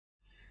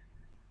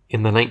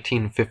In the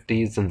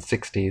 1950s and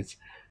 60s,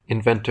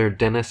 inventor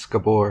Dennis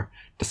Gabor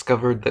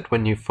discovered that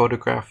when you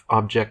photograph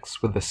objects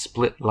with a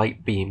split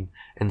light beam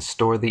and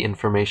store the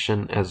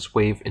information as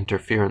wave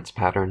interference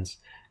patterns,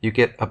 you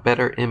get a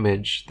better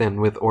image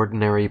than with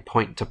ordinary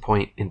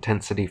point-to-point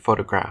intensity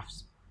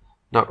photographs.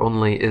 Not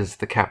only is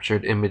the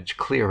captured image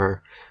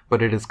clearer,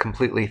 but it is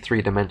completely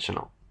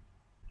three-dimensional.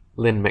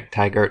 Lynn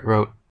McTaggart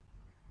wrote,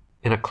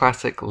 "In a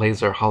classic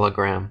laser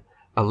hologram,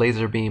 a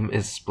laser beam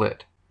is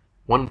split.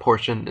 One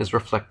portion is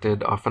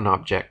reflected off an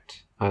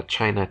object, a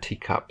china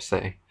teacup,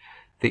 say.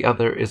 The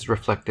other is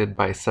reflected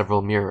by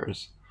several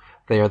mirrors.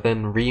 They are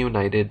then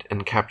reunited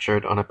and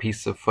captured on a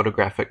piece of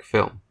photographic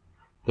film.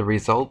 The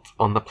result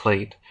on the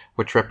plate,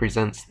 which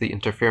represents the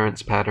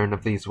interference pattern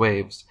of these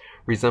waves,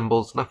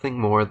 resembles nothing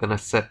more than a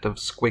set of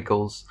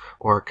squiggles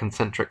or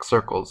concentric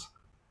circles.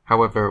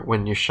 However,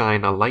 when you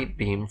shine a light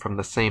beam from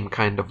the same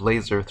kind of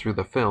laser through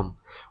the film,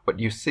 what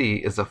you see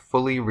is a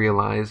fully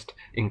realized,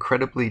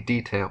 incredibly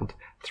detailed,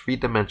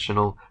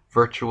 three-dimensional,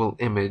 virtual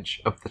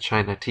image of the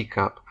china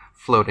teacup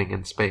floating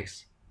in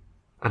space."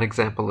 An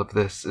example of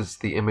this is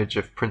the image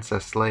of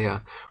Princess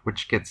Leia,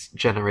 which gets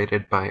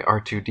generated by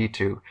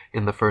R2-D2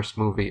 in the first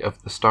movie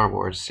of the Star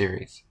Wars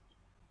series.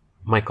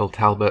 Michael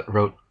Talbot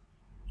wrote,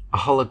 "A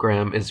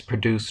hologram is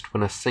produced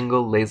when a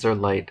single laser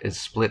light is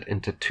split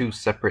into two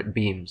separate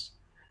beams.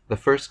 The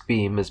first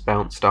beam is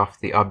bounced off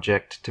the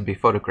object to be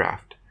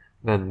photographed.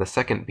 Then the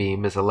second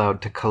beam is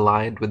allowed to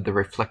collide with the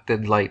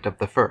reflected light of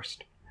the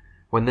first.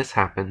 When this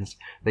happens,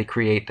 they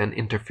create an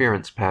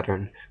interference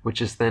pattern,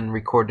 which is then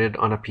recorded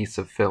on a piece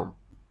of film.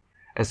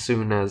 As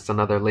soon as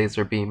another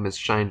laser beam is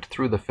shined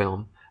through the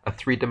film, a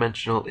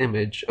three-dimensional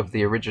image of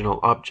the original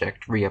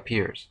object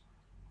reappears.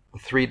 The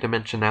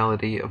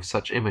three-dimensionality of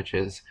such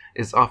images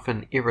is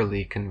often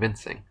eerily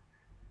convincing.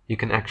 You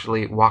can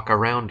actually walk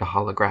around a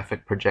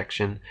holographic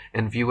projection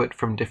and view it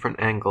from different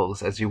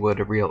angles as you would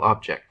a real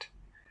object.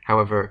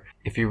 However,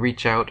 if you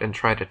reach out and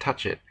try to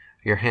touch it,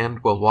 your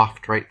hand will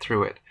waft right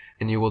through it,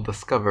 and you will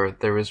discover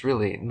there is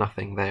really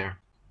nothing there."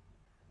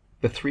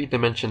 The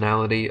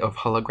three-dimensionality of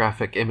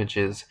holographic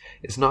images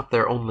is not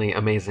their only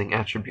amazing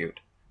attribute.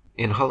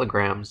 In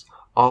holograms,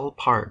 all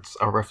parts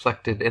are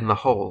reflected in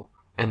the whole,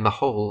 and the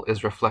whole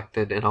is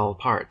reflected in all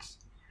parts.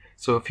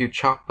 So if you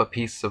chop a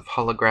piece of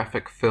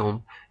holographic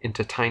film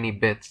into tiny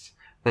bits,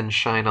 then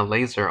shine a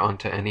laser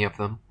onto any of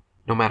them,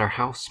 no matter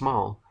how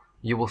small,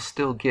 you will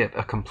still get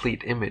a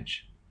complete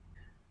image.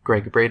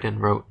 Greg Braden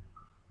wrote,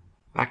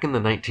 "Back in the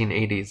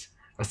 1980s,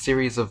 a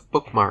series of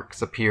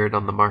bookmarks appeared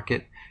on the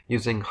market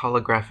using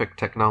holographic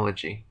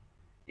technology.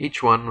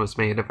 Each one was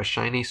made of a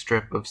shiny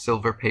strip of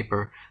silver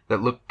paper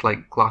that looked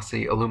like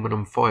glossy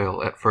aluminum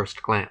foil at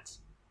first glance.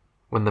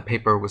 When the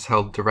paper was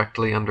held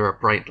directly under a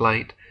bright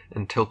light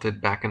and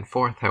tilted back and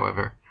forth,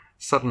 however,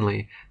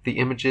 suddenly the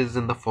images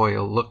in the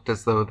foil looked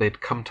as though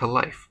they'd come to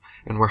life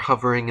and were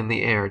hovering in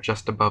the air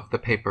just above the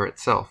paper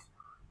itself.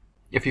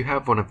 If you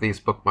have one of these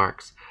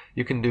bookmarks,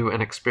 you can do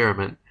an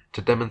experiment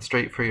to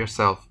demonstrate for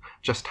yourself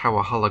just how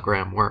a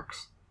hologram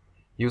works.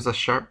 Use a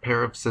sharp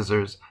pair of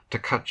scissors to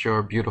cut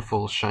your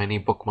beautiful shiny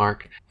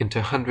bookmark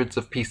into hundreds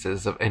of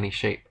pieces of any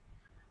shape.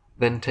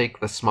 Then take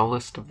the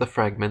smallest of the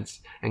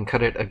fragments and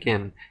cut it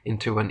again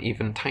into an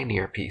even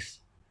tinier piece.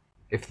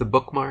 If the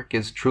bookmark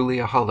is truly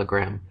a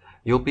hologram,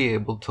 you'll be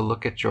able to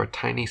look at your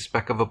tiny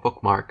speck of a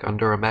bookmark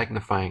under a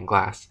magnifying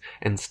glass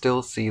and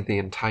still see the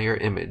entire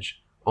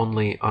image,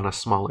 only on a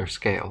smaller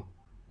scale.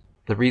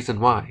 The reason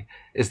why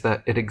is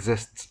that it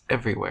exists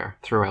everywhere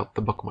throughout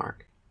the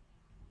bookmark."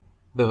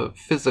 The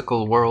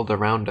physical world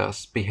around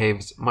us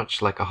behaves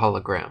much like a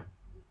hologram.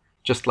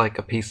 Just like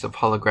a piece of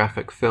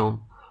holographic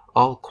film,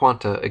 all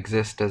quanta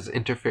exist as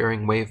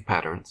interfering wave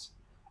patterns.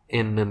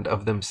 In and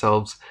of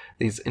themselves,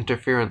 these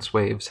interference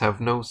waves have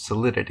no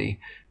solidity,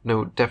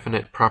 no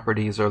definite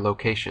properties or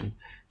location,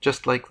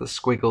 just like the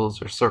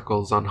squiggles or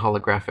circles on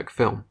holographic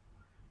film.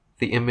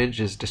 The image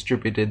is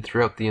distributed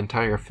throughout the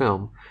entire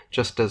film,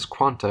 just as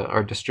quanta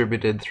are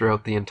distributed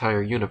throughout the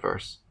entire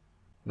universe.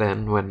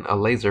 Then, when a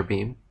laser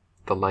beam,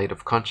 the light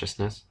of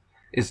consciousness,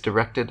 is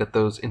directed at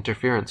those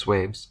interference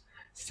waves,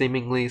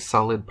 seemingly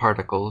solid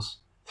particles,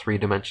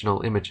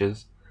 three-dimensional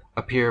images,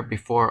 appear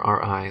before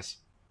our eyes.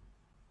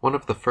 One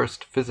of the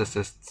first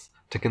physicists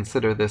to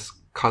consider this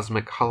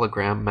cosmic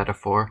hologram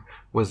metaphor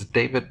was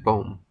David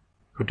Bohm,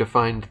 who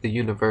defined the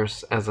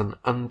universe as an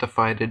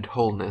undivided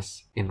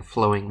wholeness in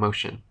flowing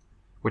motion,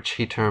 which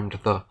he termed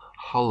the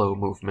hollow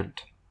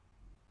movement.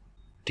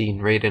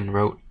 Dean Radin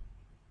wrote,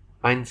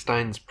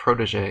 "Einstein's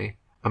protege,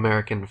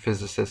 American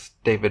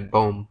physicist David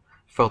Bohm,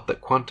 felt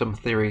that quantum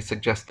theory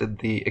suggested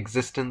the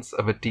existence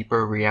of a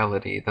deeper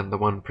reality than the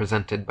one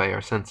presented by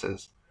our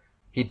senses.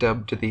 He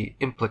dubbed the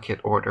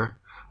implicate order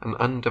an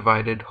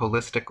undivided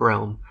holistic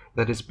realm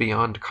that is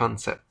beyond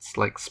concepts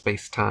like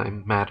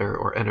space-time, matter,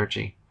 or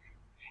energy.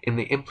 In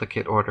the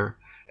implicate order,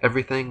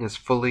 everything is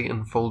fully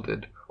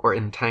enfolded or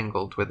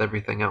entangled with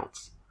everything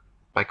else.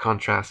 By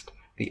contrast,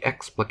 the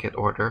explicate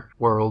order,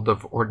 world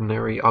of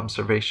ordinary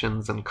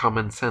observations and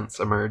common sense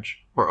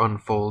emerge, or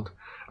unfold,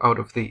 out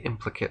of the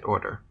implicate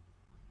order.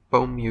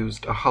 Bohm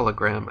used a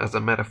hologram as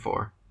a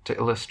metaphor to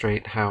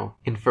illustrate how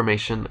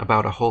information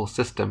about a whole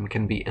system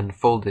can be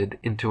enfolded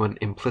into an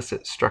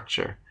implicit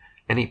structure,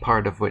 any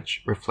part of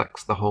which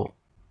reflects the whole.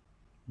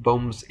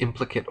 Bohm's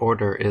implicate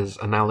order is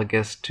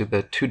analogous to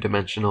the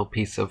two-dimensional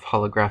piece of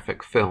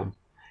holographic film,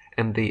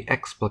 and the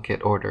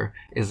explicate order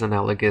is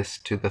analogous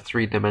to the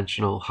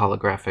three-dimensional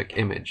holographic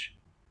image.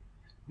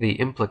 The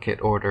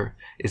implicate order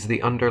is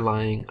the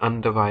underlying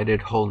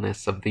undivided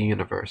wholeness of the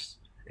universe,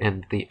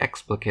 and the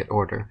explicate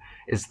order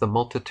is the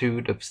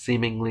multitude of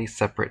seemingly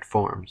separate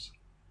forms.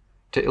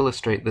 To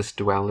illustrate this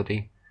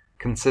duality,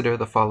 consider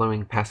the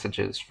following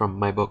passages from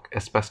my book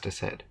Asbestos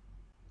Head.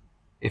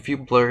 If you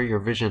blur your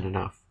vision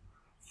enough,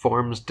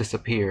 forms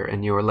disappear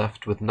and you are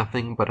left with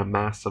nothing but a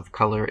mass of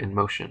color in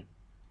motion.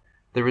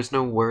 There is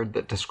no word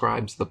that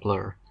describes the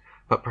blur,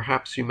 but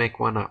perhaps you make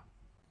one up.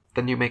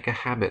 Then you make a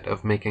habit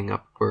of making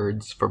up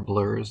words for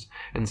blurs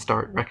and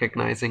start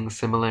recognizing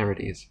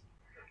similarities.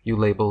 You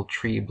label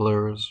tree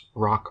blurs,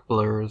 rock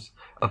blurs,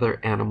 other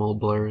animal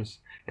blurs,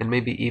 and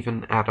maybe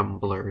even atom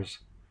blurs.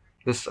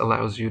 This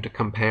allows you to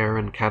compare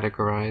and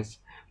categorize,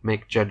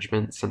 make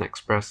judgments and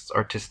express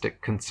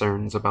artistic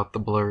concerns about the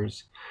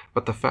blurs,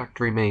 but the fact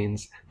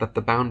remains that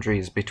the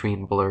boundaries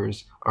between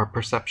blurs are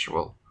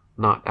perceptual,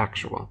 not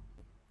actual.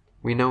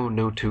 We know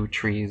no two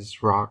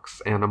trees,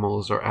 rocks,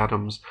 animals, or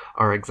atoms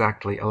are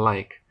exactly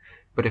alike,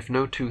 but if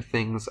no two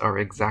things are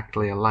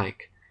exactly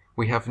alike,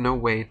 we have no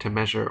way to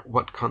measure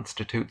what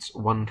constitutes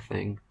one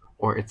thing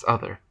or its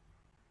other.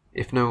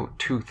 If no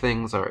two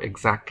things are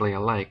exactly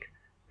alike,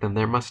 then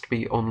there must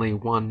be only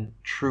one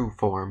true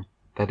form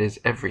that is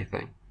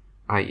everything,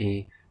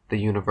 i.e., the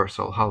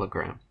universal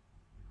hologram.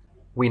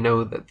 We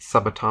know that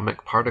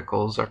subatomic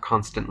particles are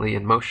constantly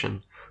in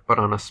motion, but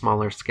on a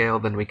smaller scale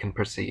than we can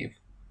perceive.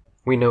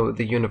 We know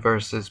the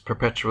universe is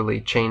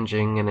perpetually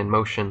changing and in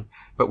motion,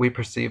 but we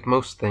perceive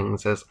most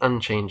things as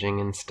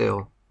unchanging and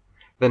still.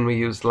 Then we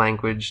use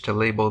language to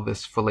label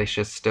this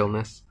fallacious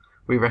stillness.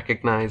 We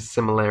recognize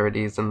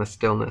similarities in the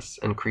stillness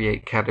and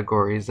create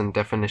categories and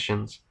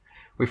definitions.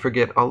 We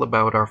forget all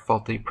about our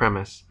faulty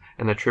premise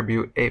and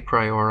attribute a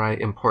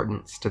priori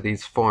importance to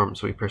these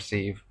forms we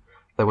perceive,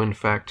 though in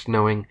fact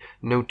knowing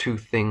no two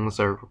things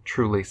are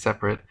truly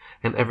separate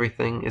and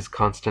everything is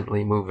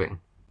constantly moving,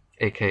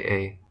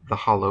 aka the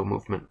hollow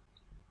movement.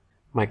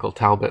 Michael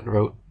Talbot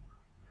wrote,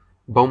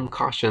 Bohm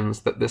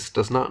cautions that this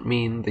does not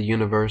mean the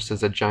universe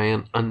is a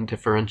giant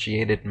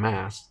undifferentiated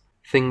mass.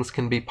 Things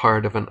can be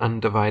part of an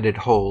undivided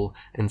whole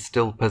and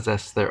still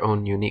possess their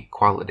own unique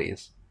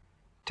qualities.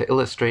 To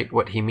illustrate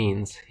what he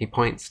means, he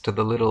points to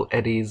the little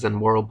eddies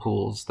and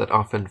whirlpools that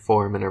often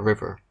form in a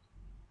river.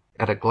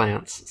 At a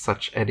glance,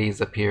 such eddies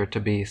appear to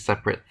be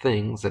separate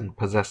things and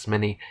possess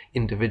many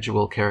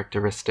individual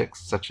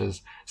characteristics such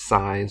as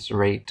size,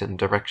 rate, and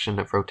direction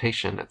of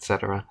rotation,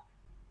 etc.,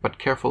 but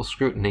careful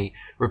scrutiny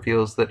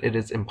reveals that it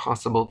is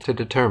impossible to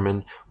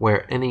determine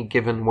where any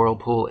given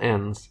whirlpool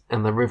ends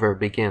and the river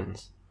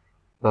begins.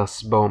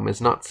 Thus, Bohm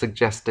is not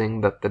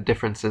suggesting that the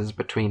differences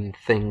between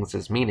things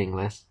is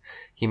meaningless.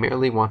 He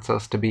merely wants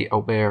us to be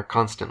aware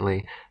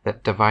constantly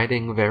that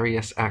dividing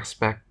various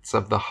aspects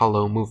of the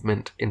hollow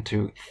movement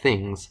into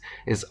things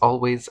is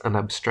always an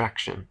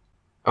abstraction,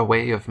 a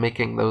way of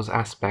making those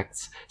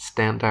aspects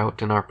stand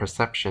out in our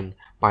perception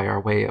by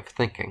our way of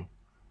thinking.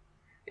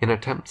 In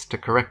attempts to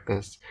correct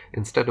this,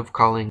 instead of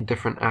calling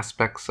different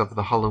aspects of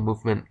the hollow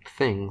movement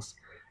things,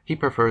 he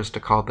prefers to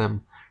call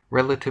them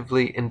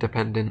relatively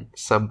independent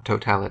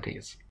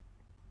subtotalities.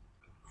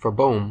 For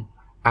Bohm,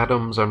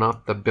 atoms are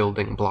not the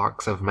building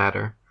blocks of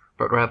matter,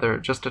 but rather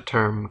just a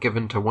term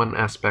given to one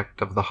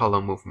aspect of the hollow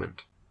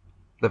movement.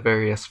 The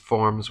various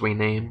forms we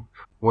name,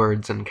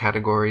 words and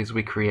categories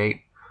we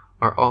create,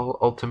 are all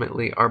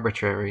ultimately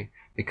arbitrary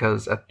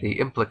because at the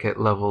implicate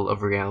level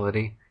of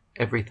reality,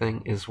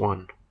 everything is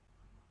one.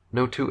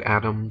 No two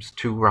atoms,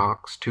 two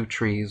rocks, two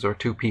trees, or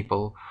two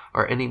people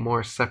are any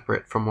more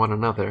separate from one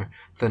another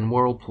than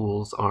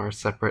whirlpools are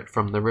separate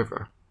from the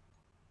river.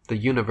 The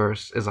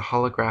universe is a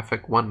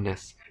holographic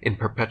oneness in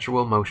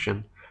perpetual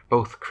motion,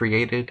 both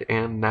created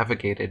and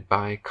navigated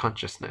by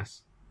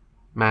consciousness.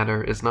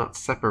 Matter is not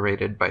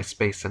separated by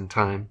space and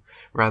time.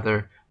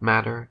 Rather,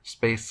 matter,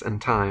 space,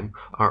 and time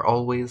are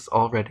always,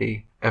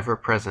 already, ever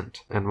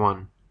present and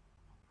one.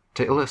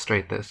 To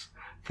illustrate this,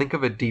 think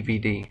of a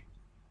DVD.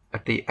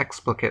 At the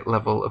explicate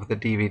level of the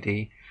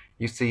DVD,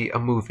 you see a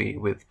movie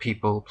with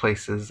people,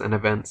 places, and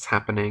events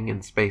happening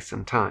in space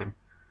and time.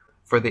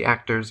 For the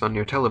actors on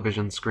your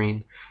television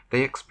screen,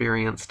 they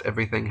experienced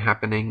everything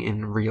happening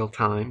in real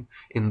time,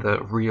 in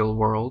the real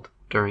world,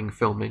 during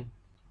filming.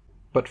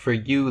 But for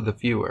you, the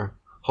viewer,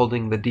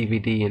 holding the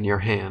DVD in your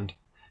hand,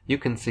 you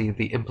can see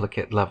the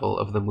implicate level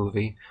of the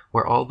movie,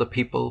 where all the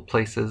people,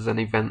 places, and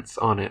events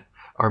on it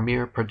are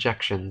mere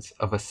projections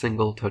of a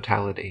single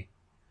totality.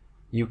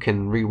 You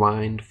can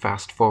rewind,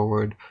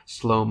 fast-forward,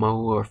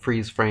 slow-mo, or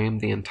freeze-frame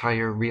the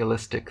entire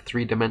realistic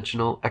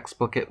three-dimensional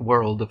explicate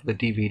world of the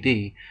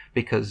DVD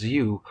because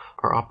you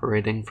are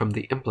operating from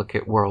the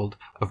implicate world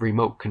of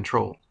remote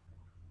control.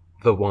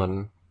 The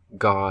One,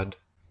 God,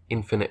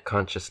 infinite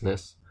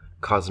consciousness,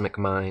 cosmic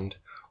mind,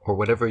 or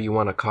whatever you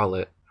want to call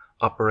it,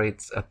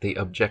 operates at the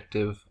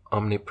objective,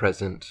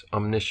 omnipresent,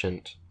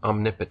 omniscient,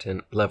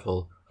 omnipotent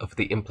level of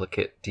the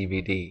implicate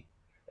DVD,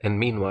 and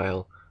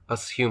meanwhile,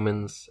 us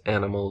humans,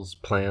 animals,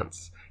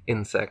 plants,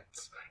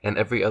 insects, and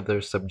every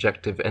other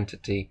subjective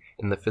entity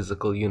in the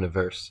physical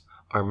universe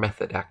are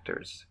method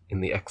actors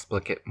in the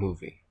explicate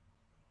movie.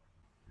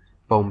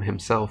 Bohm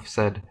himself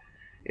said,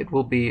 "It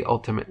will be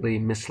ultimately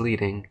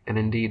misleading, and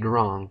indeed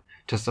wrong,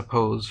 to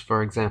suppose,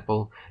 for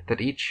example, that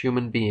each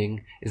human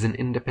being is an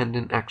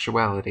independent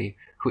actuality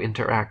who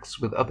interacts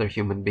with other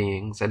human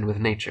beings and with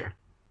nature.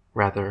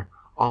 Rather,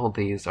 all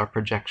these are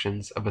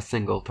projections of a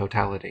single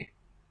totality."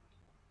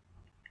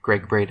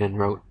 Greg Braden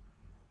wrote,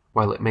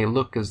 "While it may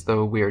look as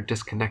though we are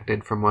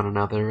disconnected from one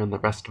another and the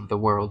rest of the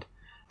world,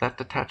 that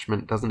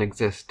detachment doesn't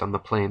exist on the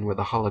plane where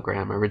the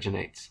hologram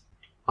originates.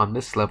 On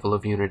this level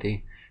of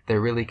unity, there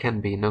really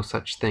can be no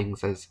such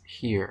things as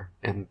here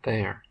and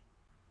there."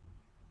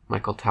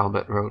 Michael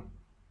Talbot wrote,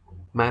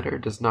 "Matter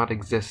does not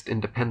exist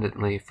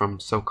independently from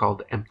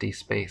so-called empty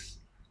space.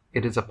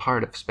 It is a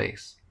part of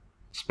space.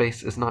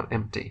 Space is not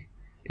empty.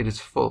 It is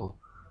full,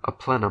 a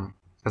plenum,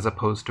 as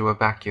opposed to a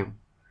vacuum,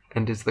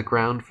 and is the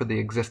ground for the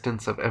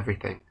existence of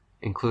everything,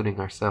 including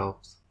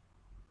ourselves."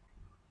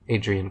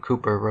 Adrian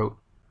Cooper wrote,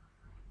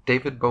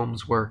 "David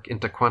Bohm's work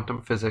into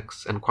quantum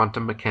physics and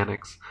quantum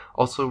mechanics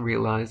also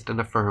realized and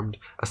affirmed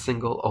a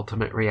single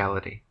ultimate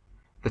reality,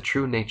 the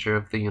true nature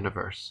of the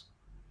universe.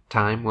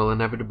 Time will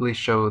inevitably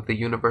show the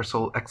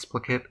universal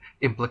explicate,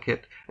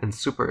 implicate, and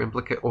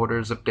superimplicate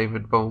orders of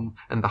David Bohm,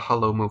 and the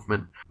hollow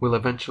movement will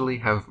eventually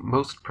have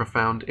most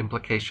profound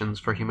implications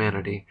for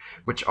humanity,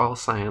 which all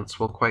science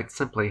will quite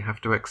simply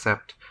have to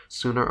accept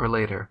sooner or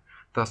later,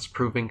 thus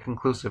proving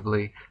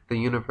conclusively the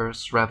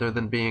universe, rather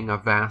than being a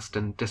vast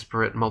and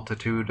disparate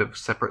multitude of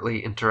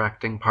separately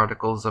interacting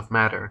particles of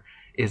matter,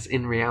 is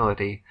in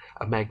reality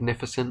a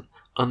magnificent,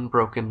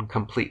 unbroken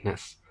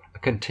completeness, a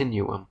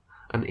continuum,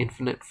 an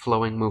infinite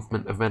flowing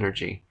movement of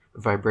energy,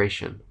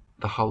 vibration,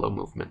 the hollow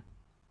movement."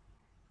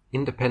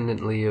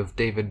 Independently of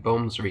David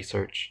Bohm's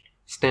research,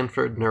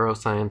 Stanford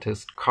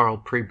neuroscientist Carl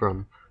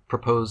Pribram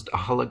proposed a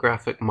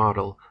holographic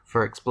model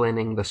for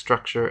explaining the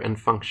structure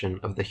and function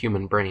of the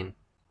human brain.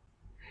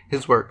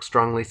 His work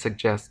strongly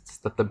suggests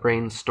that the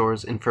brain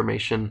stores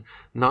information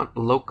not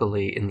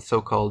locally in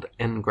so-called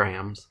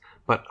engrams,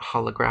 but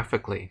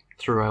holographically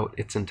throughout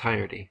its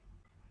entirety.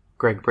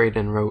 Greg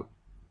Braden wrote,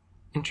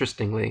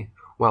 "Interestingly,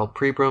 while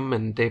Pribram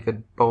and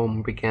David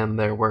Bohm began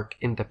their work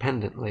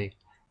independently,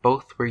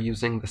 both were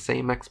using the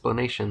same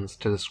explanations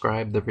to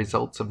describe the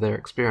results of their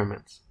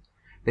experiments.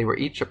 They were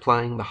each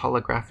applying the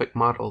holographic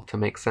model to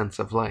make sense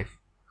of life.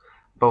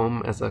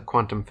 Bohm, as a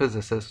quantum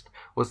physicist,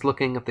 was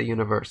looking at the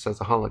universe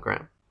as a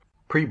hologram.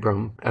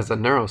 Pribram, as a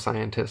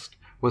neuroscientist,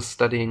 was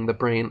studying the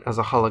brain as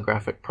a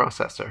holographic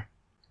processor.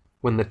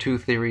 When the two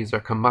theories are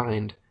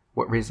combined,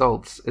 what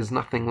results is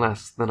nothing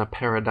less than a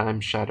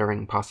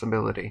paradigm-shattering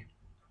possibility."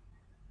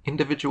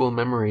 Individual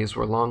memories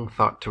were long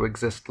thought to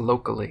exist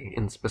locally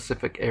in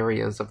specific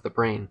areas of the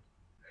brain.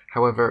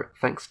 However,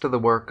 thanks to the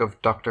work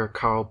of Dr.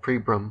 Carl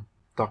Pribram,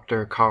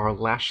 Dr. Carl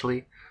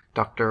Lashley,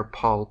 Dr.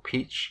 Paul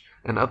Peach,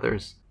 and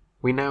others,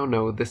 we now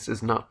know this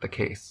is not the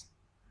case.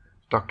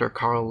 Dr.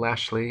 Carl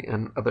Lashley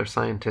and other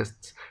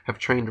scientists have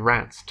trained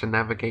rats to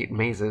navigate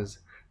mazes,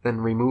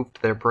 then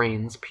removed their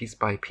brains piece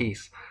by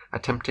piece,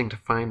 attempting to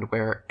find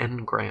where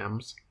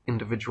engrams,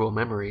 individual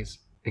memories,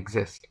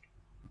 exist.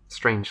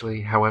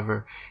 Strangely,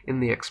 however, in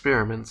the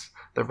experiments,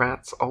 the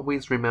rats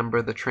always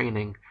remember the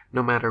training,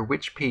 no matter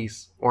which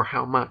piece or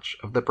how much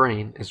of the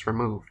brain is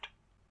removed."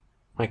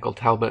 Michael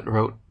Talbot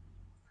wrote,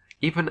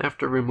 "Even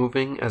after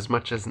removing as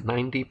much as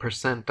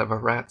 90% of a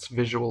rat's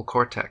visual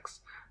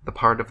cortex, the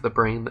part of the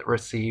brain that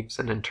receives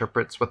and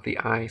interprets what the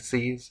eye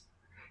sees,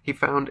 he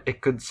found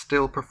it could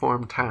still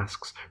perform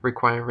tasks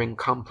requiring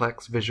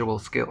complex visual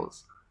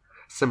skills.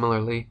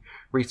 Similarly,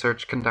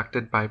 research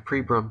conducted by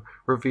Pribram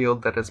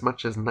revealed that as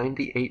much as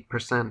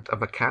 98%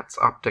 of a cat's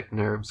optic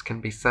nerves can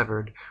be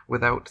severed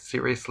without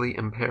seriously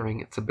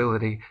impairing its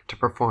ability to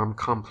perform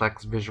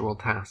complex visual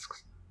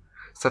tasks.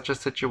 Such a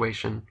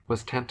situation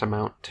was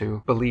tantamount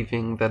to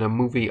believing that a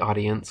movie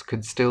audience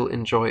could still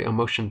enjoy a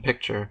motion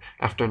picture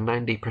after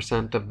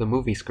 90% of the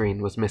movie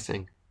screen was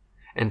missing,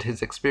 and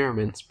his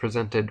experiments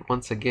presented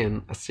once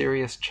again a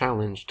serious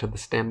challenge to the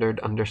standard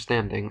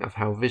understanding of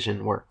how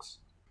vision works.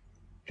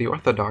 The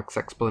orthodox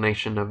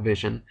explanation of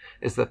vision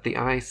is that the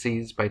eye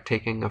sees by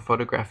taking a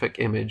photographic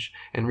image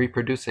and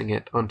reproducing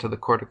it onto the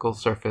cortical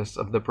surface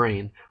of the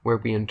brain, where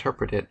we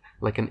interpret it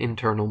like an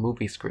internal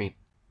movie screen.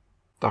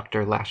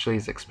 Dr.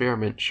 Lashley's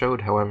experiment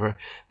showed, however,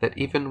 that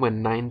even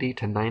when 90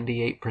 to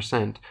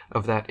 98%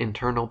 of that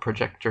internal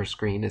projector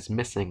screen is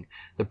missing,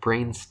 the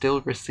brain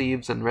still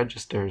receives and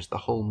registers the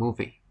whole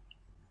movie."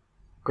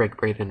 Greg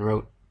Braden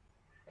wrote,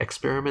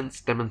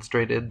 "Experiments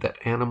demonstrated that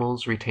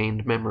animals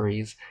retained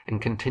memories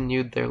and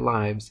continued their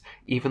lives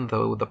even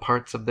though the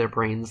parts of their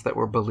brains that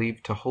were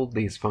believed to hold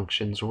these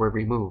functions were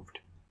removed.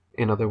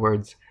 In other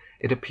words,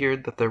 it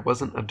appeared that there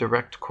wasn't a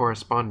direct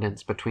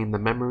correspondence between the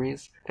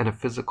memories and a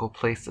physical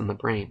place in the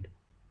brain.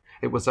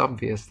 It was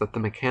obvious that the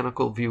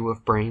mechanical view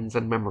of brains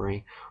and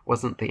memory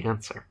wasn't the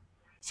answer.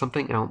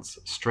 Something else,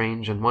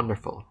 strange and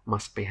wonderful,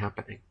 must be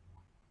happening.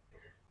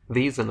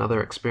 These and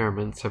other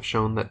experiments have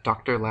shown that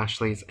Dr.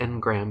 Lashley's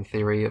engram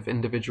theory of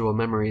individual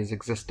memories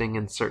existing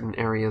in certain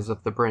areas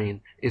of the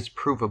brain is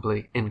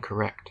provably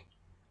incorrect.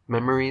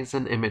 Memories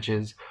and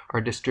images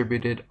are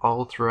distributed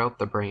all throughout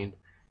the brain,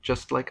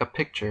 just like a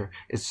picture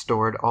is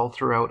stored all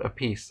throughout a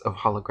piece of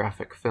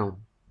holographic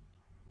film.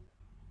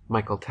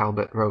 Michael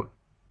Talbot wrote,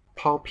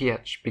 Paul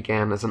Pietsch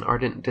began as an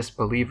ardent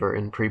disbeliever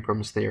in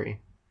Pribram's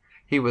theory.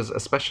 He was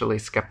especially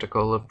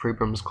skeptical of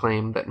Pribram's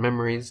claim that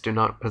memories do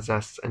not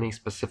possess any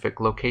specific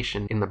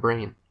location in the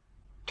brain.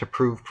 To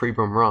prove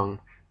Pribram wrong,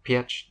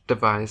 Pietsch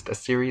devised a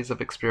series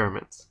of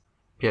experiments.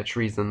 Pietsch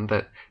reasoned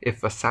that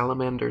if a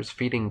salamander's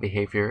feeding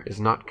behavior is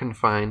not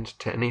confined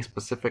to any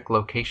specific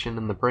location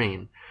in the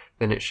brain,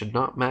 then it should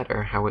not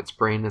matter how its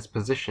brain is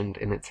positioned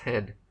in its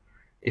head.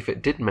 If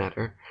it did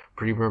matter,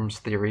 Pribram's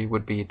theory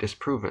would be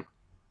disproven.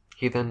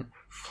 He then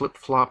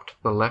flip-flopped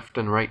the left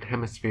and right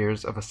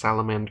hemispheres of a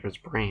salamander's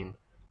brain,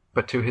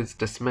 but to his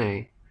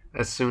dismay,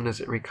 as soon as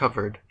it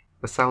recovered,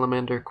 the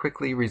salamander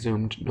quickly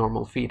resumed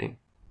normal feeding.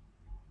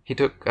 He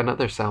took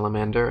another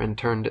salamander and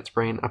turned its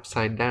brain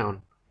upside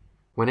down.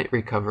 When it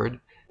recovered,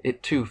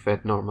 it too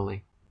fed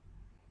normally.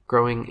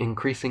 Growing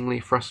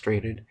increasingly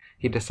frustrated,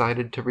 he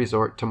decided to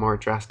resort to more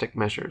drastic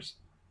measures.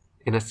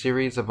 In a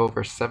series of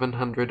over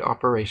 700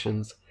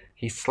 operations,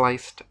 he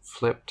sliced,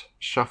 flipped,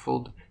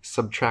 shuffled,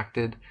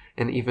 subtracted,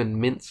 and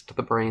even minced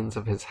the brains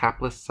of his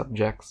hapless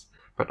subjects,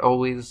 but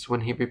always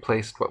when he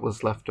replaced what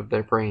was left of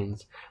their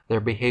brains, their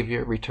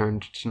behavior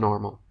returned to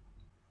normal.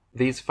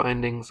 These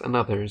findings and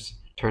others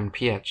turned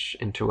Pietsch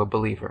into a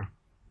believer.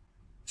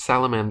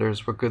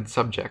 Salamanders were good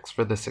subjects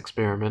for this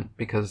experiment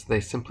because they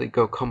simply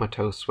go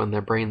comatose when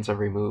their brains are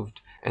removed,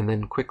 and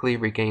then quickly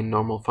regain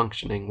normal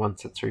functioning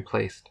once it's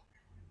replaced.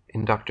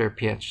 In Dr.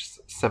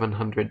 Pietsch's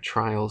 700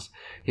 trials,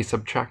 he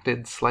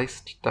subtracted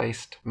sliced,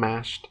 diced,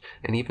 mashed,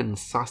 and even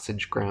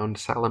sausage-ground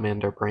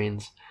salamander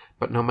brains,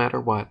 but no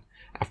matter what,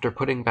 after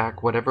putting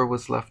back whatever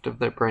was left of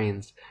their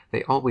brains,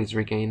 they always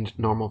regained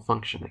normal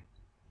functioning.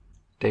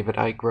 David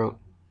Icke wrote,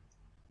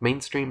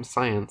 Mainstream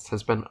science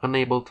has been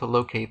unable to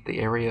locate the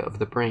area of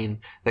the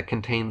brain that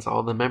contains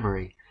all the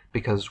memory,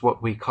 because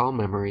what we call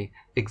memory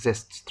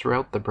exists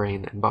throughout the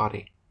brain and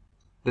body.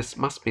 This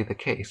must be the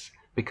case,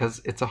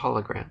 because it's a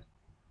hologram.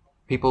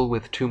 People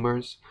with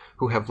tumors,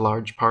 who have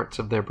large parts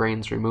of their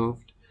brains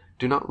removed,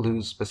 do not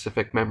lose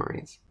specific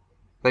memories.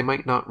 They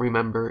might not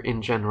remember,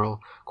 in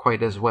general,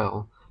 quite as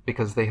well,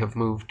 because they have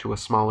moved to a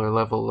smaller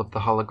level of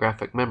the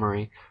holographic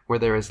memory where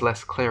there is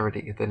less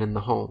clarity than in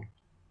the whole.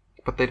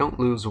 But they don't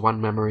lose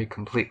one memory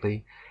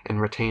completely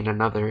and retain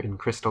another in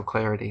crystal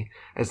clarity,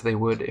 as they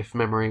would if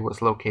memory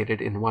was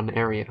located in one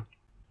area.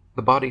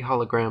 The body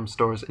hologram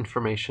stores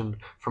information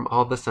from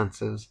all the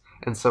senses,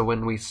 and so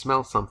when we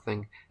smell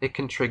something, it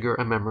can trigger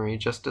a memory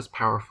just as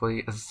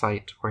powerfully as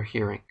sight or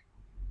hearing.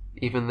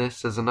 Even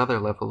this is another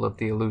level of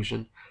the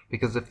illusion,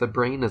 because if the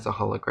brain is a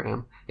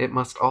hologram, it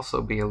must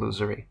also be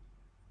illusory.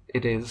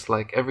 It is,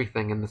 like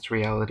everything in this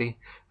reality,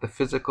 the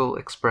physical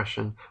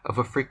expression of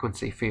a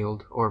frequency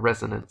field or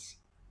resonance.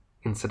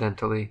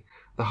 Incidentally,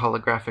 the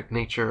holographic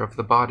nature of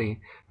the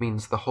body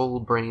means the whole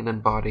brain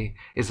and body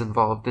is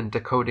involved in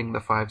decoding the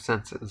five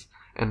senses,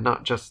 and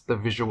not just the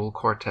visual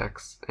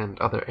cortex and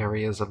other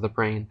areas of the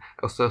brain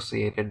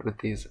associated with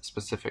these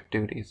specific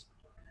duties.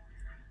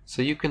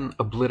 So you can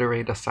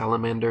obliterate a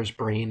salamander's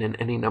brain in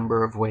any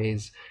number of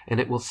ways, and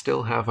it will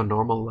still have a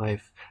normal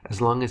life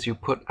as long as you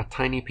put a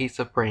tiny piece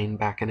of brain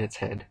back in its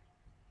head.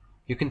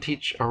 You can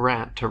teach a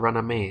rat to run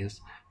a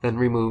maze, then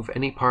remove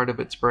any part of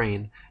its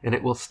brain, and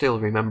it will still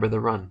remember the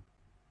run.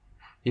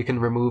 You can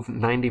remove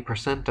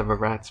 90% of a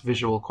rat's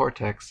visual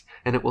cortex,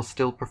 and it will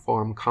still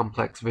perform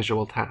complex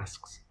visual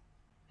tasks.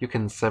 You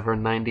can sever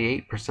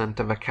 98%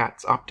 of a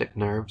cat's optic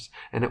nerves,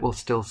 and it will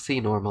still see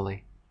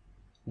normally.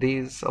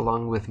 These,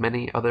 along with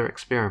many other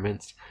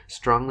experiments,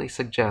 strongly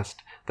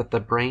suggest that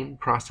the brain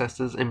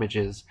processes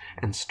images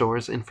and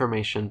stores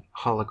information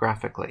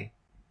holographically,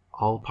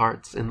 all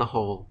parts in the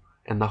whole,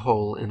 and the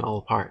whole in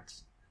all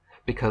parts,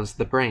 because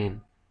the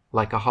brain,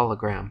 like a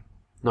hologram,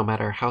 no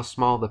matter how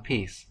small the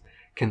piece,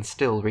 can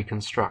still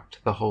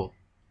reconstruct the whole.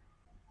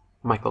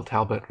 Michael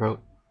Talbot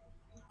wrote,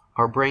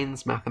 Our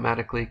brains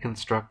mathematically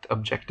construct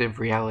objective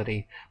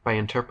reality by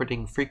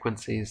interpreting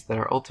frequencies that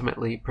are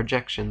ultimately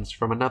projections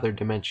from another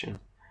dimension,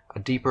 a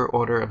deeper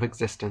order of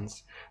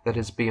existence that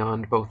is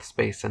beyond both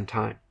space and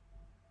time.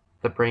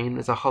 The brain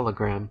is a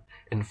hologram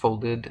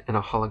enfolded in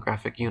a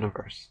holographic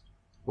universe.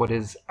 What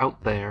is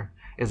out there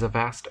is a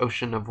vast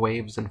ocean of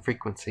waves and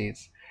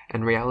frequencies,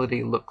 and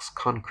reality looks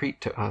concrete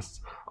to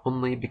us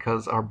only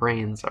because our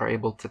brains are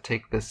able to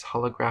take this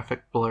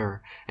holographic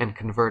blur and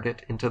convert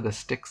it into the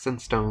sticks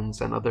and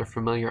stones and other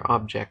familiar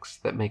objects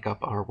that make up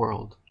our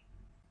world.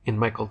 In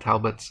Michael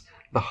Talbot's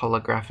The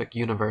Holographic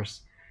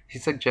Universe, He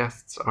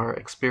suggests our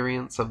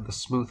experience of the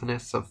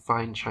smoothness of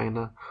fine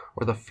china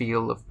or the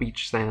feel of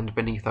beach sand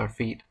beneath our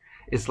feet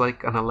is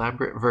like an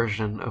elaborate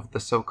version of the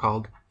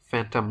so-called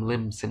phantom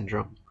limb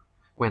syndrome,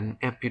 when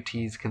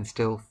amputees can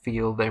still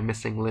feel their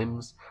missing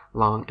limbs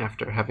long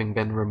after having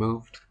been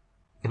removed.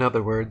 In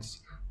other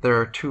words, there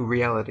are two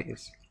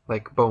realities,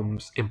 like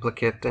Bohm's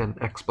implicate and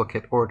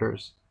explicate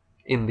orders.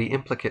 In the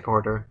implicate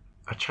order,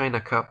 a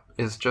china cup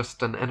is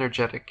just an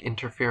energetic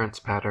interference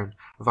pattern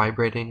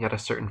vibrating at a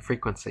certain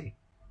frequency.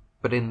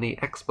 But in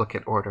the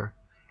explicate order,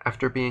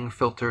 after being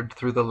filtered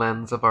through the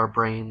lens of our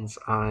brains,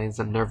 eyes,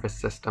 and nervous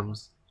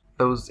systems,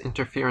 those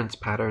interference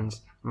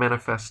patterns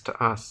manifest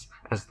to us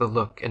as the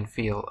look and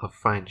feel of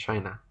fine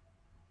china.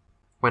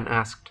 When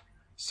asked,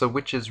 "So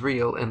which is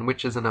real and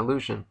which is an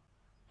illusion?"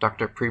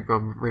 Dr.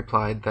 Pribram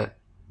replied that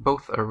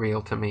both are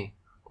real to me,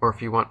 or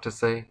if you want to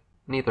say,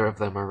 neither of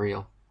them are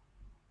real.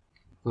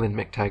 Lynn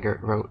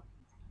McTaggart wrote,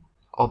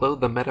 although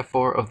the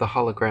metaphor of the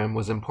hologram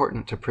was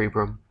important to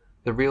Pribram,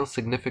 the real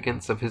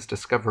significance of his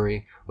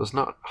discovery was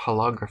not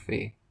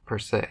holography per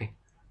se,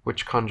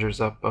 which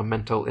conjures up a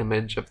mental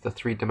image of the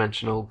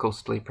three-dimensional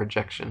ghostly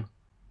projection,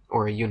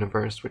 or a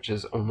universe which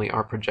is only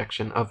our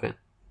projection of it.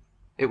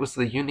 It was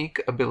the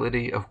unique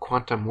ability of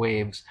quantum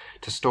waves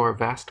to store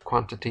vast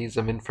quantities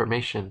of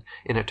information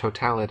in a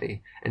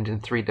totality and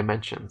in 3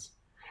 dimensions,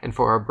 and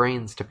for our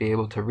brains to be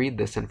able to read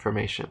this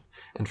information,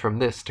 and from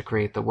this to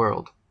create the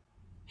world.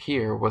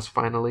 Here was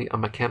finally a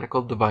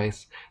mechanical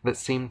device that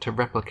seemed to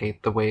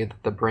replicate the way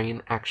that the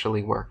brain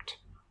actually worked,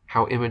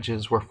 how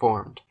images were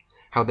formed,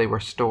 how they were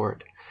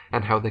stored,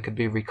 and how they could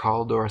be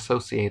recalled or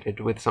associated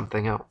with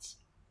something else.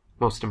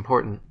 Most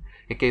important,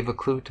 it gave a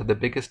clue to the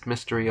biggest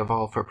mystery of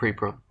all for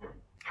Pribram,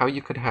 how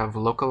you could have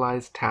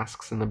localized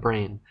tasks in the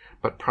brain,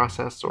 but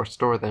process or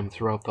store them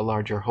throughout the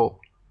larger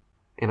whole.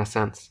 In a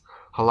sense,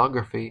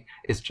 holography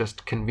is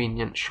just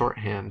convenient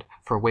shorthand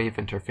for wave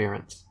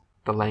interference,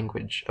 the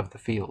language of the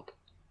field.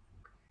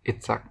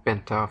 Itzhak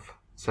Bentov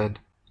said,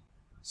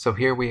 "So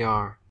here we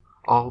are,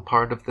 all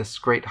part of this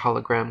great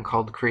hologram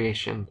called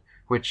creation,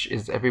 which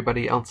is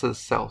everybody else's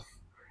self.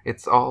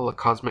 It's all a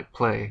cosmic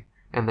play,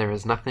 and there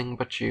is nothing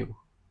but you."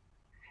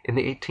 In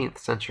the 18th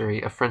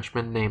century, a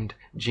Frenchman named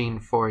Jean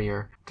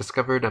Fourier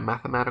discovered a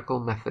mathematical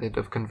method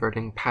of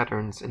converting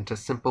patterns into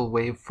simple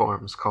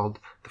waveforms called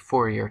the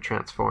Fourier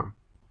transform,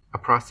 a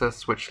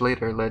process which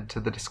later led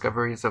to the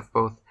discoveries of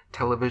both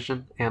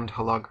television and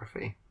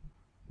holography.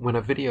 When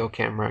a video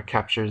camera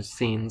captures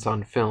scenes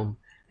on film,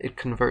 it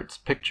converts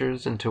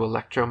pictures into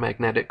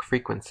electromagnetic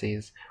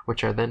frequencies,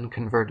 which are then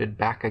converted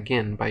back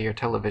again by your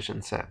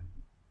television set.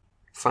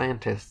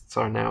 Scientists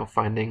are now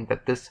finding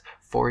that this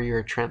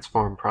Fourier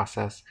transform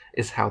process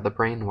is how the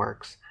brain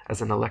works as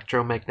an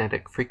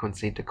electromagnetic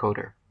frequency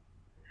decoder.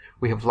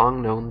 We have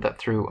long known that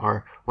through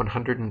our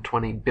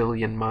 120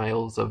 billion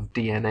miles of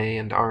DNA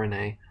and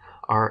RNA,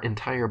 our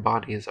entire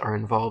bodies are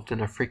involved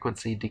in a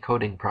frequency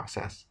decoding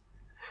process.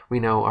 We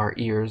know our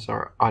ears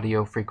are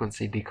audio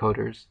frequency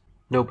decoders.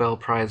 Nobel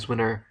Prize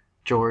winner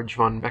George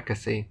von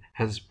Beckersey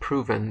has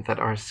proven that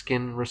our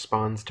skin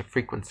responds to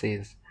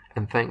frequencies,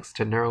 and thanks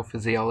to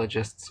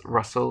neurophysiologists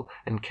Russell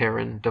and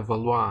Karen de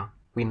Valois,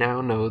 we now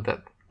know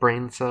that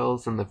brain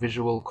cells in the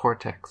visual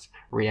cortex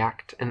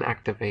react and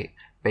activate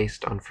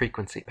based on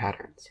frequency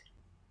patterns.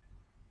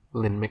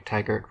 Lynn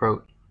McTaggart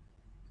wrote,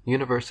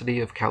 University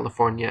of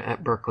California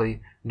at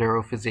Berkeley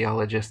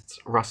neurophysiologists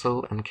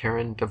Russell and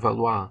Karen de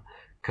Valois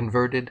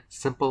converted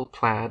simple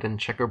plaid and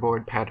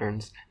checkerboard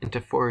patterns into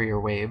Fourier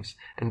waves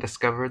and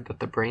discovered that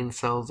the brain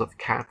cells of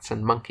cats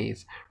and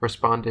monkeys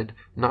responded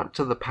not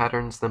to the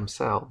patterns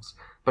themselves,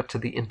 but to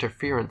the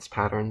interference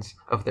patterns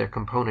of their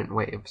component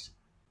waves.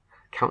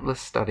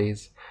 Countless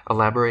studies,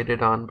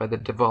 elaborated on by the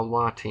de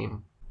Valois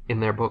team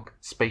in their book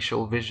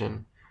Spatial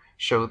Vision,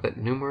 show that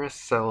numerous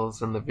cells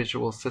in the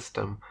visual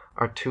system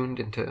are tuned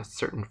into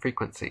certain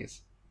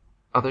frequencies.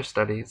 Other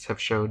studies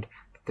have showed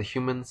the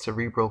human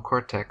cerebral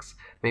cortex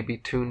may be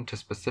tuned to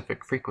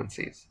specific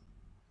frequencies.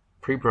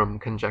 Pribram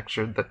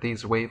conjectured that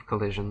these wave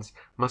collisions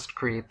must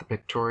create the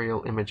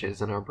pictorial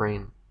images in our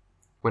brain.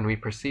 When we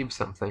perceive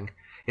something,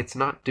 it's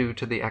not due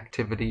to the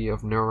activity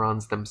of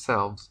neurons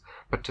themselves,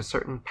 but to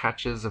certain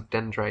patches of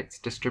dendrites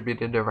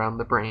distributed around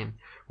the brain,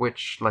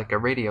 which, like a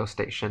radio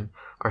station,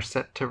 are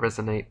set to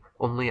resonate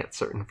only at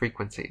certain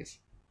frequencies.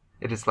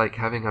 It is like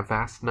having a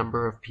vast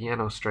number of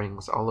piano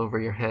strings all over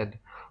your head,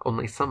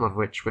 only some of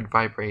which would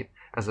vibrate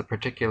as a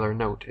particular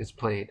note is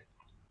played.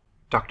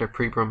 Dr.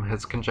 Pribram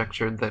has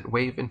conjectured that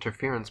wave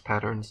interference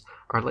patterns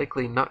are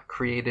likely not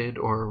created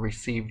or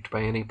received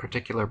by any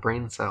particular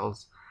brain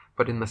cells,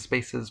 but in the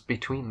spaces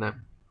between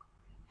them.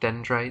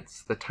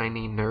 Dendrites, the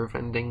tiny nerve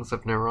endings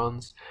of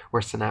neurons,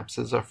 where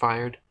synapses are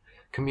fired,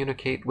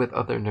 communicate with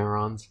other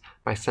neurons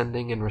by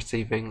sending and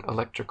receiving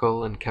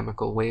electrical and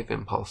chemical wave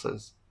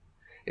impulses.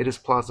 It is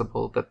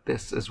plausible that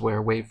this is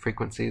where wave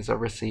frequencies are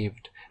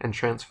received and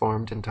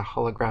transformed into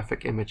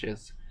holographic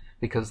images,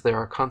 because there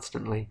are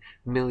constantly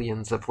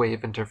millions of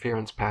wave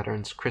interference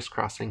patterns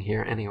crisscrossing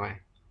here anyway.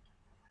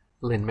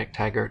 Lynn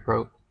McTaggart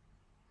wrote,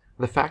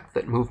 The fact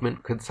that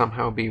movement could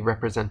somehow be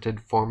represented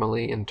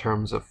formally in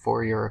terms of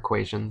Fourier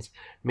equations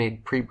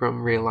made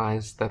Pribram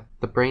realize that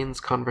the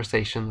brain's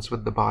conversations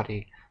with the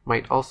body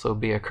might also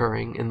be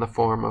occurring in the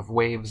form of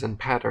waves and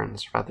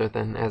patterns rather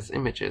than as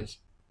images.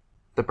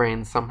 The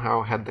brain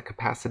somehow had the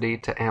capacity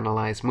to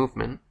analyze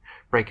movement,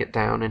 break it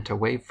down into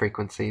wave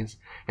frequencies,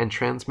 and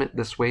transmit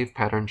this wave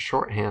pattern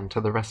shorthand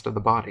to the rest of the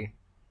body.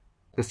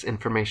 This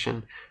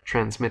information,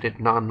 transmitted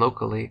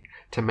non-locally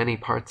to many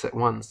parts at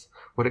once,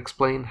 would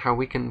explain how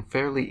we can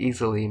fairly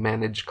easily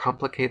manage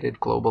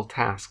complicated global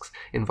tasks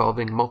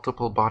involving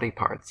multiple body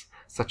parts,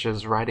 such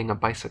as riding a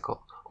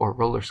bicycle or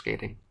roller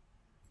skating.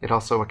 It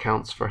also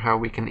accounts for how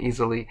we can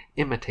easily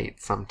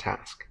imitate some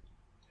task.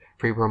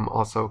 Pribram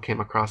also came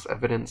across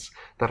evidence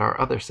that our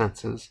other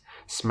senses,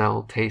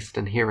 smell, taste,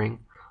 and hearing,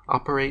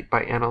 operate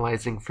by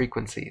analyzing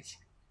frequencies.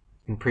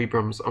 In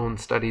Pribram's own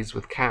studies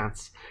with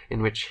cats,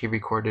 in which he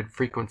recorded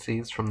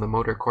frequencies from the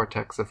motor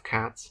cortex of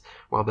cats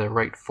while their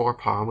right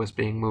forepaw was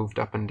being moved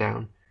up and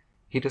down,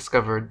 he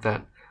discovered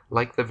that,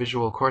 like the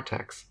visual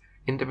cortex,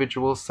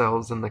 individual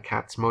cells in the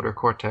cat's motor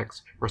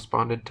cortex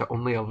responded to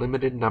only a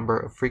limited number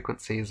of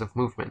frequencies of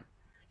movement,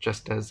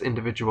 just as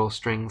individual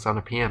strings on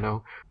a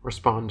piano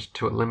respond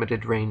to a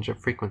limited range of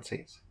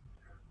frequencies.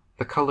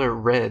 The color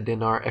red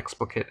in our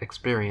explicit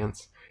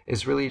experience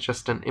is really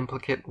just an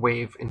implicate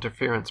wave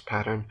interference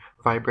pattern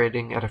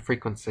vibrating at a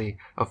frequency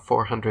of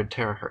 400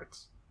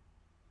 terahertz.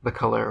 The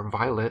color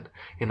violet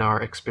in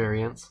our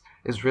experience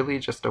is really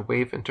just a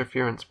wave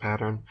interference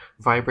pattern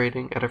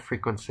vibrating at a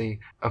frequency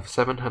of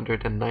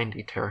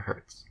 790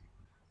 terahertz.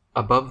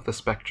 Above the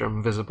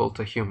spectrum visible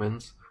to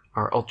humans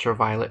are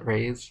ultraviolet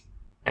rays,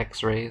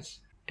 X-rays,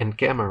 and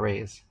gamma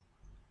rays.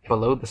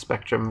 Below the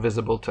spectrum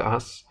visible to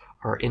us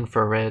are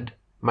infrared,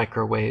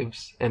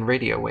 microwaves, and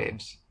radio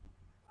waves.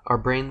 Our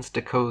brains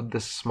decode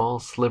this small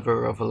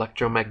sliver of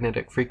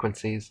electromagnetic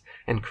frequencies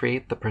and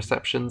create the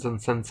perceptions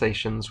and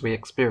sensations we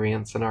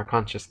experience in our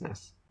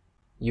consciousness.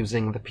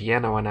 Using the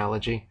piano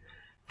analogy,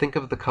 think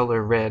of the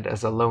color red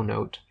as a low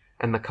note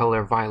and the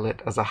color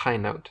violet as a high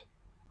note.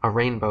 A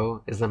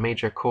rainbow is a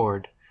major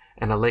chord,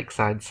 and a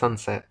lakeside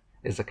sunset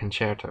is a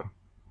concerto.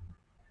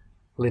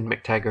 Lynn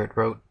McTaggart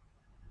wrote,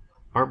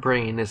 "Our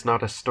brain is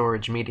not a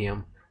storage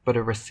medium, but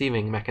a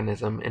receiving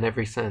mechanism in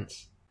every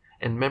sense,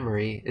 and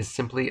memory is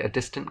simply a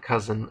distant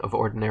cousin of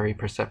ordinary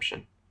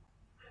perception.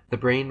 The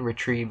brain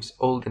retrieves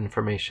old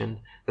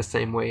information the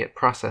same way it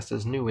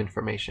processes new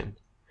information,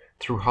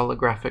 through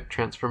holographic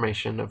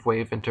transformation of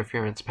wave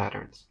interference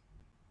patterns.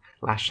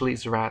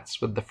 Lashley's rats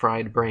with the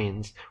fried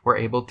brains were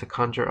able to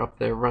conjure up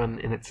their run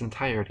in its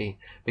entirety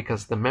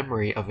because the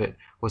memory of it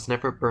was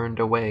never burned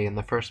away in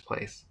the first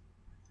place.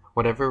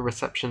 Whatever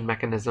reception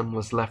mechanism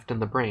was left in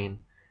the brain,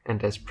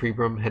 and as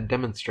Pribram had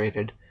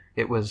demonstrated,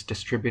 it was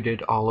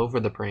distributed all over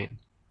the brain,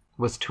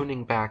 was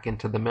tuning back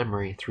into the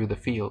memory through the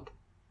field.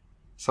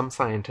 Some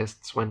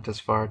scientists went as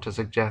far to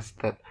suggest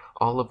that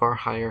all of our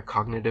higher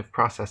cognitive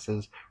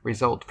processes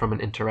result from an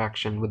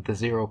interaction with the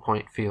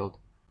zero-point field.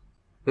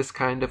 This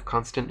kind of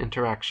constant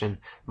interaction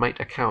might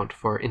account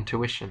for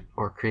intuition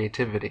or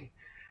creativity,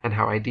 and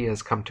how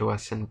ideas come to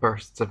us in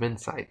bursts of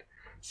insight,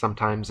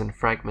 sometimes in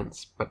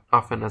fragments, but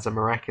often as a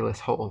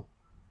miraculous whole.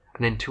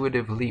 An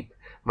intuitive leap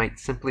might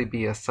simply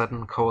be a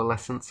sudden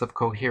coalescence of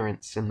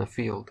coherence in the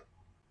field.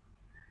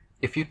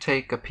 If you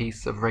take a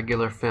piece of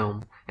regular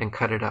film and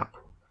cut it up,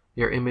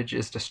 your image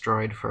is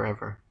destroyed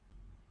forever.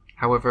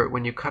 However,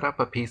 when you cut up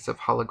a piece of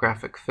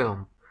holographic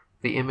film,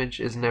 the image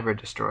is never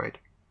destroyed.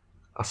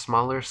 A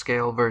smaller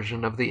scale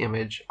version of the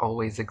image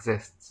always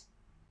exists.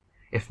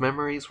 If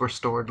memories were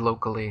stored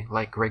locally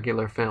like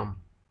regular film,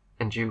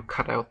 and you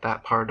cut out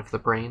that part of the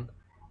brain,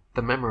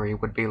 the memory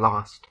would be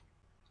lost.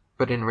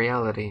 But in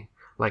reality,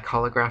 like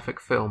holographic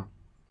film,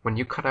 when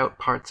you cut out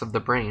parts of the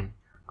brain,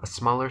 a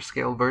smaller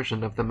scale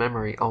version of the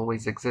memory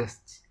always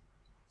exists.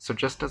 So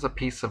just as a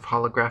piece of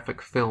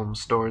holographic film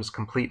stores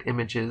complete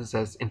images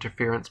as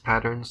interference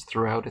patterns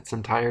throughout its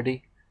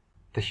entirety,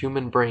 the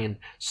human brain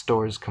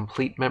stores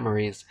complete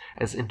memories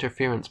as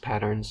interference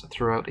patterns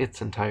throughout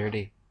its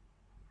entirety.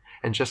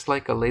 And just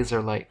like a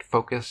laser light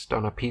focused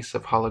on a piece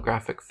of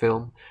holographic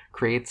film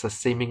creates a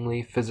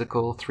seemingly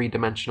physical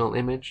three-dimensional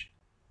image,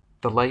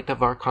 the light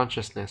of our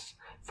consciousness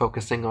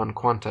focusing on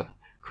quanta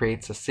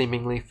creates a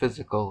seemingly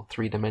physical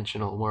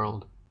three-dimensional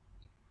world."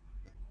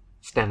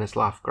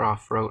 Stanislav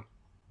Grof wrote,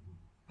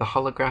 "The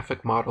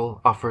holographic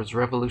model offers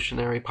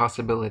revolutionary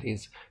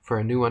possibilities for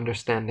a new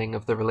understanding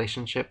of the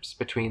relationships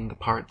between the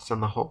parts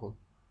and the whole.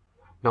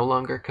 No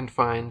longer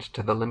confined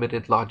to the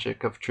limited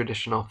logic of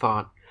traditional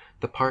thought,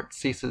 the part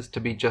ceases to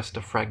be just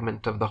a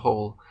fragment of the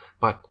whole,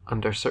 but,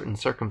 under certain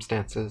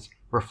circumstances,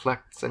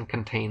 reflects and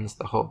contains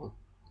the whole.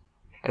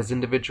 As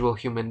individual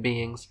human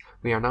beings,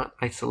 we are not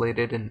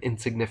isolated and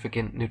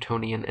insignificant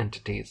Newtonian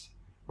entities.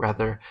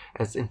 Rather,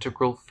 as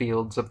integral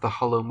fields of the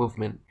hollow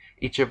movement,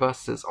 each of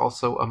us is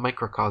also a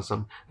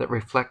microcosm that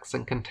reflects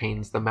and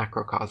contains the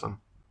macrocosm.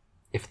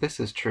 If this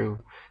is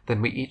true,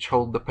 then we each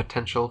hold the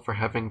potential for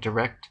having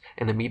direct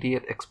and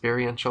immediate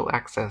experiential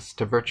access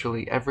to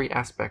virtually every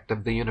aspect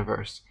of the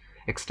universe,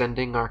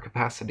 extending our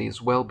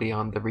capacities well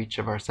beyond the reach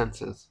of our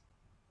senses.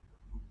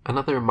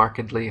 Another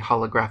markedly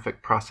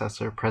holographic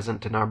processor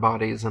present in our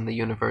bodies and the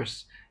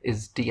universe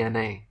is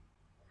DNA.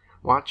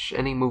 Watch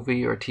any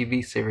movie or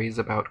TV series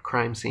about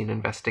crime scene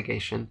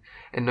investigation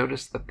and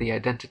notice that the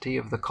identity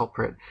of the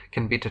culprit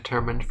can be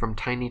determined from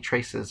tiny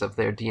traces of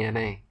their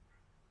DNA.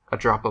 A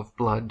drop of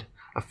blood,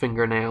 a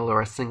fingernail,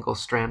 or a single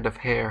strand of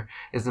hair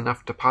is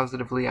enough to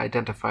positively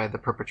identify the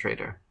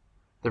perpetrator.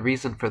 The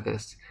reason for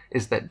this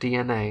is that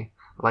DNA,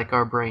 like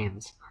our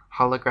brains,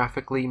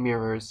 holographically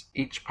mirrors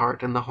each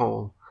part in the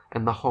whole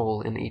and the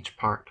whole in each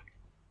part.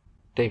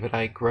 David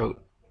Icke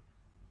wrote,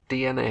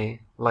 DNA,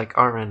 like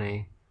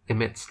RNA,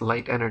 emits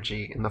light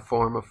energy in the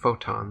form of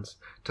photons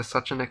to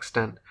such an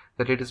extent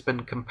that it has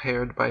been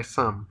compared by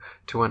some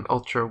to an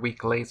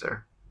ultra-weak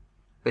laser.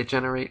 They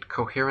generate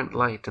coherent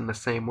light in the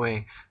same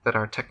way that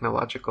our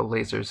technological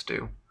lasers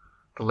do,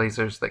 the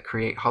lasers that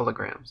create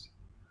holograms.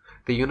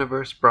 The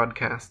universe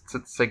broadcasts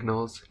its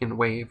signals in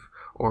wave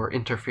or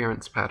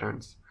interference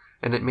patterns,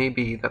 and it may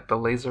be that the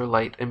laser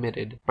light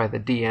emitted by the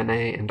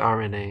DNA and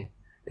RNA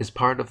is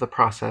part of the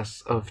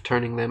process of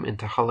turning them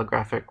into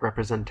holographic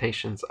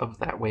representations of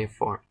that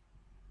waveform.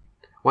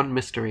 One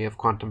mystery of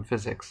quantum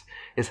physics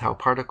is how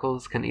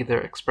particles can either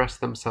express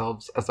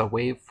themselves as a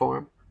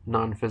waveform,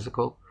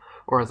 non-physical,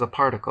 or as a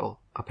particle,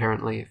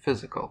 apparently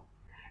physical,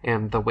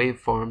 and the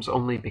waveforms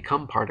only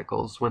become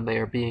particles when they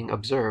are being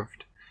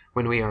observed,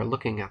 when we are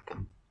looking at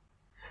them.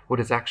 What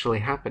is actually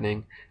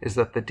happening is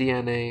that the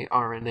DNA,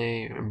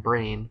 RNA, and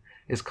brain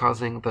is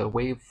causing the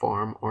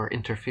waveform or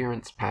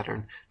interference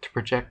pattern to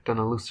project an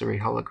illusory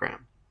hologram.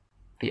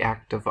 The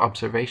act of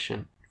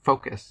observation,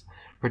 focus,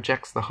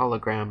 projects the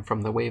hologram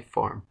from the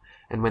waveform,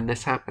 and when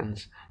this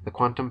happens, the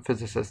quantum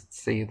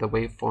physicists see the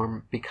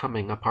waveform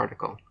becoming a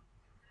particle.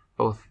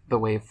 Both the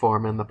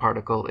waveform and the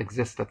particle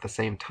exist at the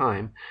same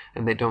time,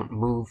 and they don't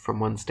move from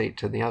one state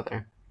to the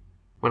other.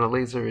 When a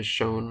laser is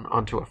shown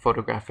onto a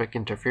photographic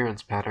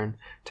interference pattern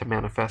to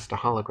manifest a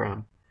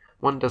hologram,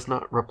 one does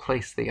not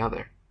replace the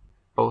other.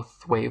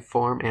 Both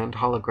waveform and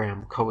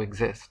hologram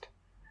coexist.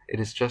 It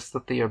is just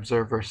that the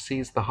observer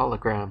sees the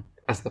hologram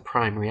as the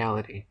prime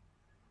reality.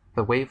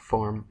 The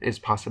waveform is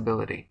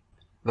possibility.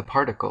 The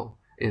particle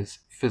is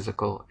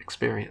physical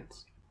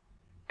experience.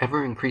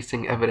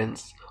 Ever-increasing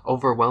evidence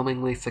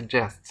overwhelmingly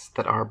suggests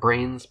that our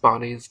brains,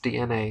 bodies,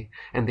 DNA,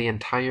 and the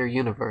entire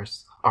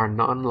universe are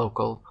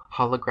non-local,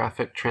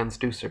 holographic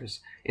transducers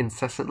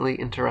incessantly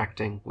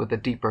interacting with a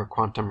deeper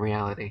quantum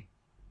reality.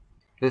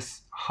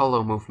 This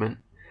hollow movement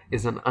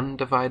is an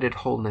undivided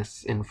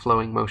wholeness in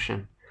flowing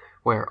motion,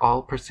 where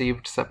all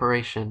perceived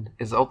separation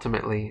is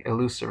ultimately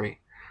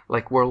illusory,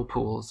 like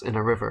whirlpools in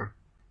a river.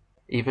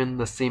 Even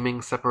the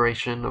seeming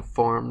separation of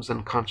forms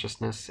and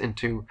consciousness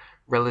into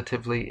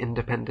relatively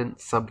independent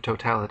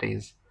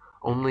subtotalities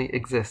only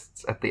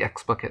exists at the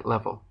explicate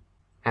level.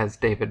 As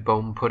David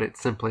Bohm put it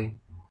simply,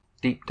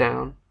 deep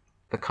down,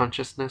 the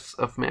consciousness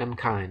of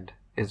mankind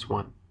is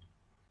one.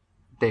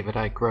 David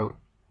Icke wrote,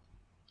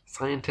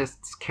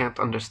 Scientists can't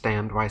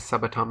understand why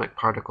subatomic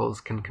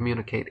particles can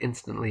communicate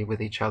instantly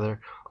with each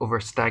other over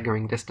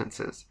staggering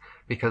distances,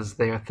 because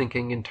they are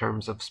thinking in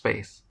terms of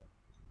space.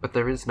 But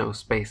there is no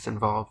space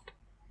involved.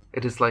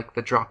 It is like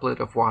the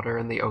droplet of water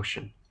in the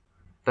ocean.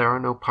 There are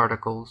no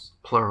particles,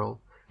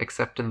 plural,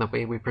 except in the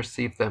way we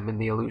perceive them in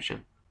the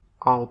illusion.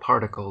 All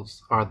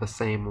particles are the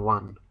same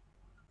one.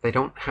 They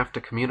don't have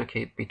to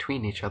communicate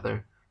between each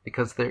other,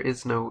 because there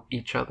is no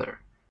each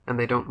other, and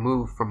they don't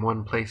move from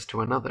one place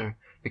to another,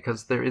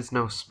 because there is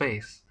no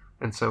space,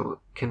 and so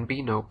can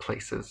be no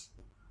places.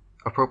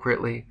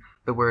 Appropriately,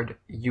 the word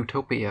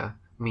utopia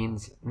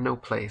means no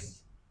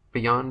place,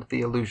 beyond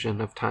the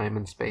illusion of time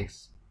and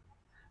space.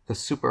 The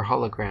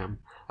super-hologram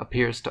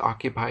appears to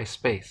occupy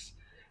space,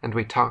 and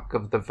we talk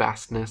of the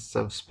vastness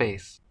of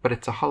space, but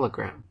it's a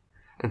hologram,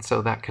 and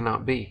so that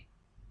cannot be.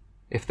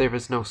 If there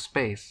is no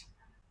space,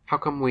 how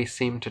come we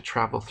seem to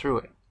travel through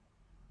it?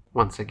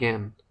 Once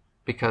again,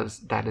 because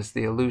that is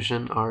the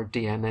illusion our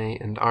DNA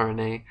and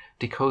RNA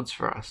decodes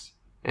for us,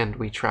 and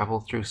we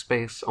travel through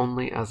space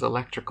only as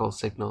electrical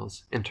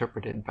signals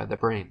interpreted by the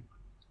brain.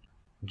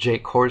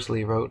 Jake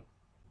Horsley wrote,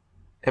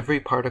 Every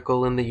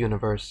particle in the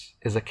universe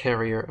is a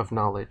carrier of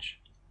knowledge.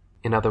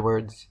 In other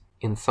words,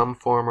 in some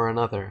form or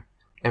another,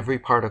 every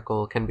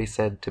particle can be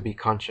said to be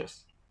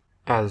conscious.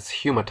 As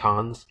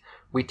humatons,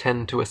 we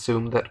tend to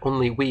assume that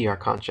only we are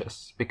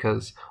conscious,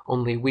 because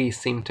only we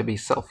seem to be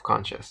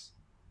self-conscious.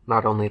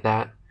 Not only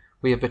that,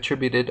 we have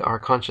attributed our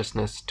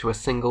consciousness to a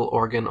single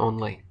organ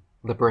only,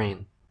 the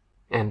brain,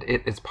 and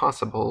it is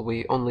possible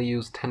we only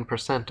use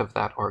 10% of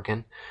that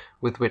organ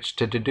with which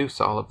to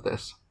deduce all of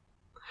this.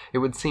 It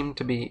would seem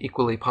to be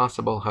equally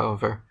possible,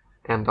 however,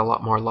 and a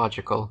lot more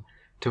logical,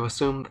 to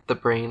assume that the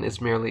brain is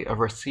merely a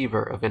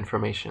receiver of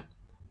information,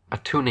 a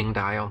tuning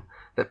dial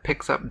that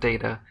picks up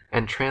data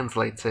and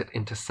translates it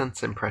into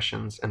sense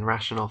impressions and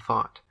rational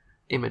thought,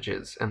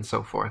 images, and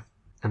so forth,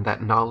 and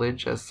that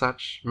knowledge as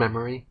such,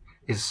 memory,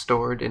 is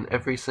stored in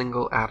every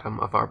single atom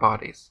of our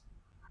bodies.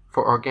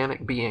 For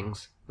organic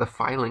beings, The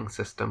filing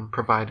system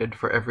provided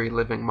for every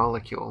living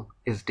molecule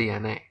is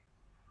DNA.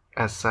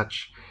 As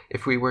such,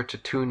 if we were to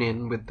tune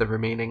in with the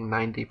remaining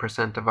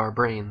 90% of our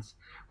brains,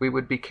 we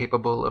would be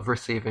capable of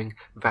receiving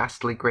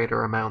vastly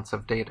greater amounts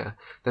of data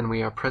than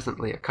we are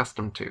presently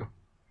accustomed to.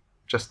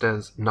 Just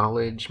as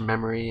knowledge,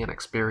 memory, and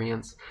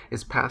experience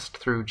is passed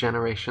through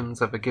generations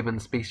of a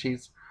given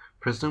species,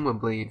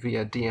 presumably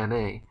via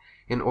DNA,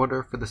 in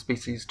order for the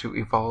species to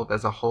evolve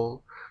as a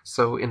whole,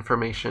 so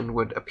information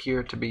would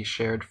appear to be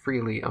shared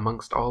freely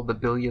amongst all the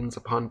billions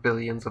upon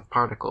billions of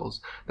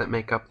particles that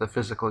make up the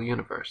physical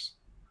universe.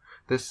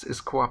 This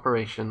is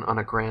cooperation on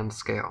a grand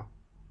scale.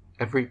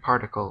 Every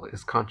particle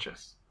is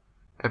conscious.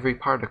 Every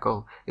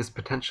particle is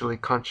potentially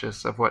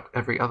conscious of what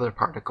every other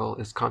particle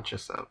is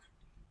conscious of.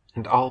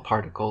 And all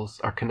particles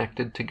are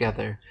connected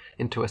together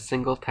into a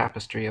single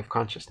tapestry of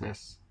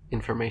consciousness,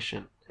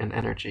 information, and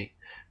energy,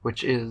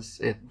 which is,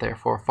 it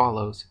therefore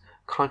follows,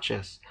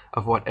 conscious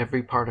of what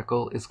every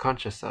particle is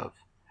conscious of,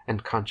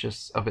 and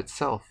conscious of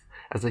itself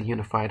as a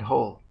unified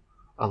whole,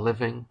 a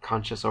living,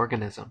 conscious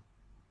organism.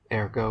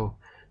 Ergo,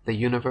 the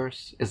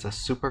universe is a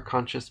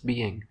superconscious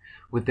being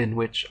within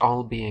which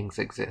all beings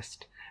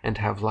exist and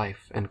have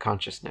life and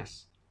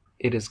consciousness.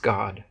 It is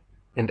God,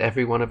 and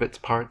every one of its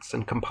parts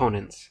and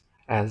components,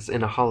 as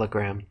in a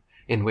hologram,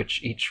 in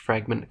which each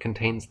fragment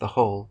contains the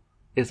whole,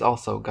 is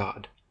also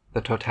God,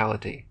 the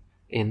totality,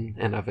 in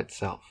and of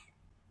itself.